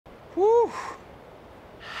Whew.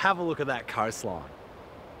 Have a look at that coastline.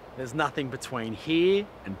 There's nothing between here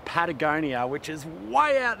and Patagonia, which is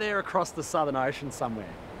way out there across the Southern Ocean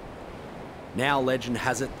somewhere. Now legend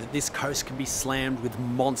has it that this coast can be slammed with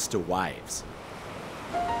monster waves.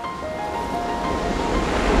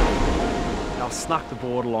 I've snuck the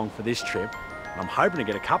board along for this trip. I'm hoping to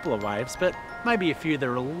get a couple of waves, but maybe a few that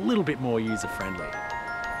are a little bit more user-friendly.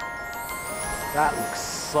 That looks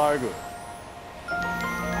so good.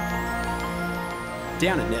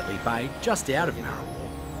 Down at Netley Bay, just out of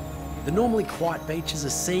Marrawah, the normally quiet beach is a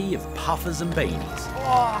sea of puffers and beanies.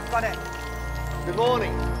 Oh, got it. Good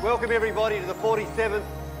morning. Welcome everybody to the 47th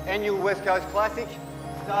Annual West Coast Classic,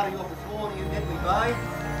 starting off this morning in Netley Bay.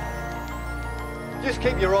 Just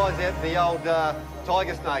keep your eyes out for the old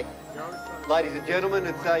tiger snake. Ladies and gentlemen,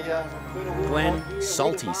 it's a... Glenn,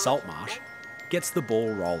 salty Saltmarsh, gets the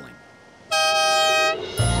ball rolling.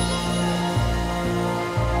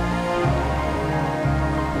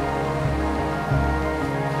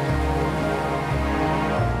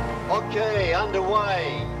 Okay,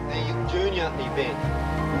 underway, the junior event.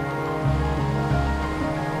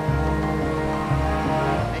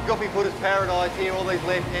 And Coffee Footer's paradise here, all these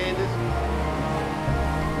left-handers.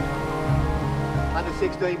 Under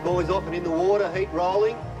 16 boys off and in the water, heat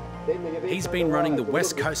rolling. He's been running the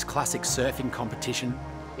West Coast Classic surfing competition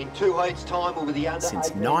in 2 heats' time will be the under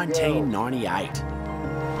since 1998.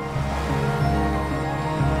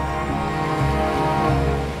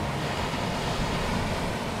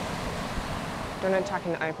 Do you want to chuck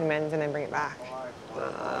in the open men's and then bring it back?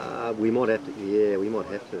 We might have to, yeah, we might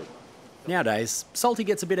have to. Nowadays, Salty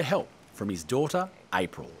gets a bit of help from his daughter,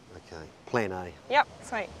 April. Okay, plan A. Yep,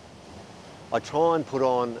 sweet. I try and put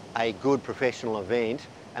on a good professional event,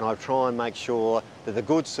 and I try and make sure that the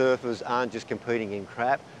good surfers aren't just competing in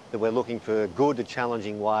crap, that we're looking for good to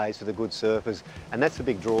challenging waves for the good surfers, and that's the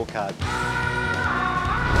big draw card.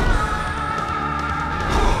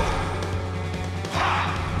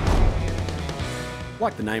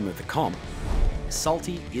 Like the name of the comp,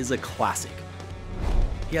 Salty is a classic.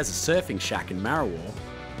 He has a surfing shack in Marrawah,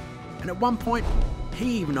 and at one point,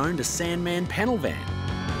 he even owned a Sandman panel van.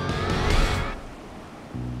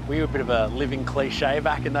 Were you a bit of a living cliche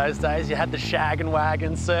back in those days? You had the shag and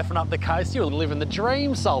wagon surfing up the coast. You were living the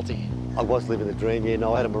dream, Salty. I was living the dream, yeah.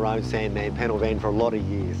 No, I had a Maroon Sandman panel van for a lot of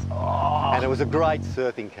years. Oh. And it was a great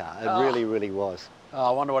surfing car. It really, really was. Oh, I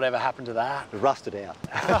wonder whatever happened to that. It rusted out.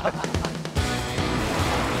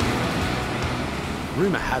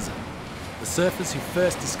 Rumour has it, the surfers who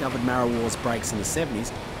first discovered Marrawah's breaks in the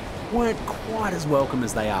 70s weren't quite as welcome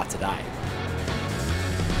as they are today.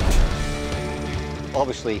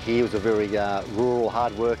 Obviously here was a very rural,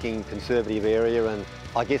 hard-working, conservative area, and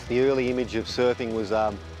I guess the early image of surfing was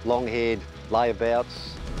long-haired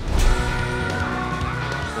layabouts.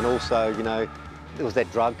 And also, you know, there was that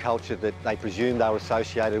drug culture that they presumed they were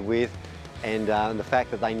associated with, and the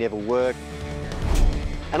fact that they never worked.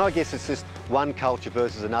 And I guess it's just one culture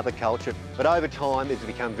versus another culture, but over time it's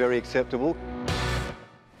become very acceptable.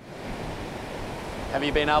 Have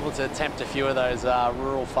you been able to tempt a few of those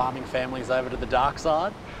rural farming families over to the dark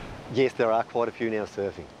side? Yes, there are quite a few now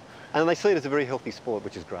surfing. And they see it as a very healthy sport,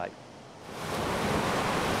 which is great.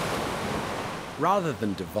 Rather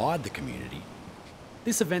than divide the community,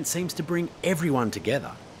 this event seems to bring everyone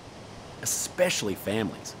together, especially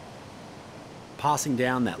families, passing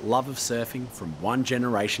down that love of surfing from one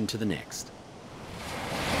generation to the next.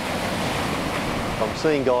 I'm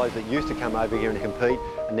seeing guys that used to come over here and compete,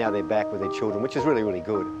 and now they're back with their children, which is really, really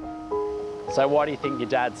good. So why do you think your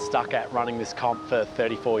dad's stuck at running this comp for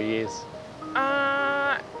 34 years?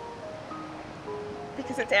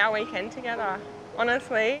 Because it's our weekend together,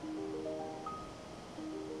 honestly.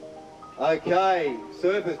 Okay,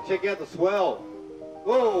 surfers, check out the swell.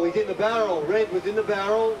 Oh, he's in the barrel. Red was in the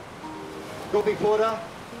barrel. Coffee Footer.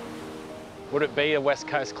 Would it be a West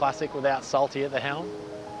Coast Classic without Salty at the helm?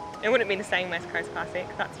 It wouldn't be the same West Coast Classic,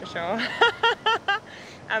 that's for sure.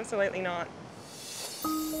 Absolutely not.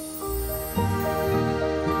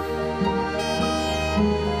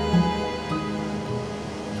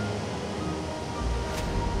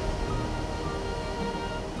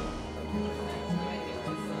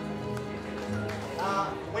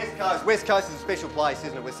 West Coast is a special place,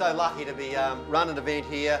 isn't it? We're so lucky to be running an event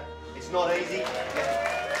here. It's not easy.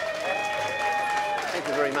 Thank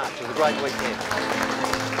you very much. It was a great weekend.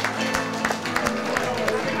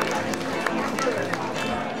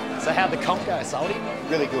 So how'd the comp go, Salty?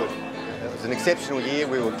 Really good. It was an exceptional year.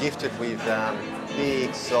 We were gifted with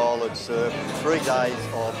big, solid surf. 3 days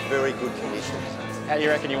of very good conditions. How do you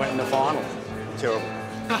reckon you went in the final? Terrible.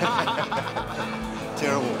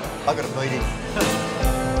 Terrible. I got to beat him.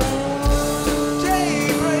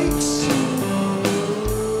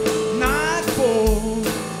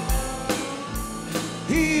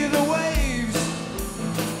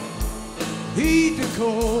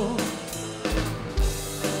 cold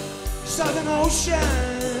Southern Ocean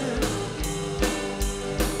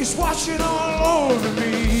is washing all over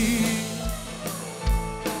me.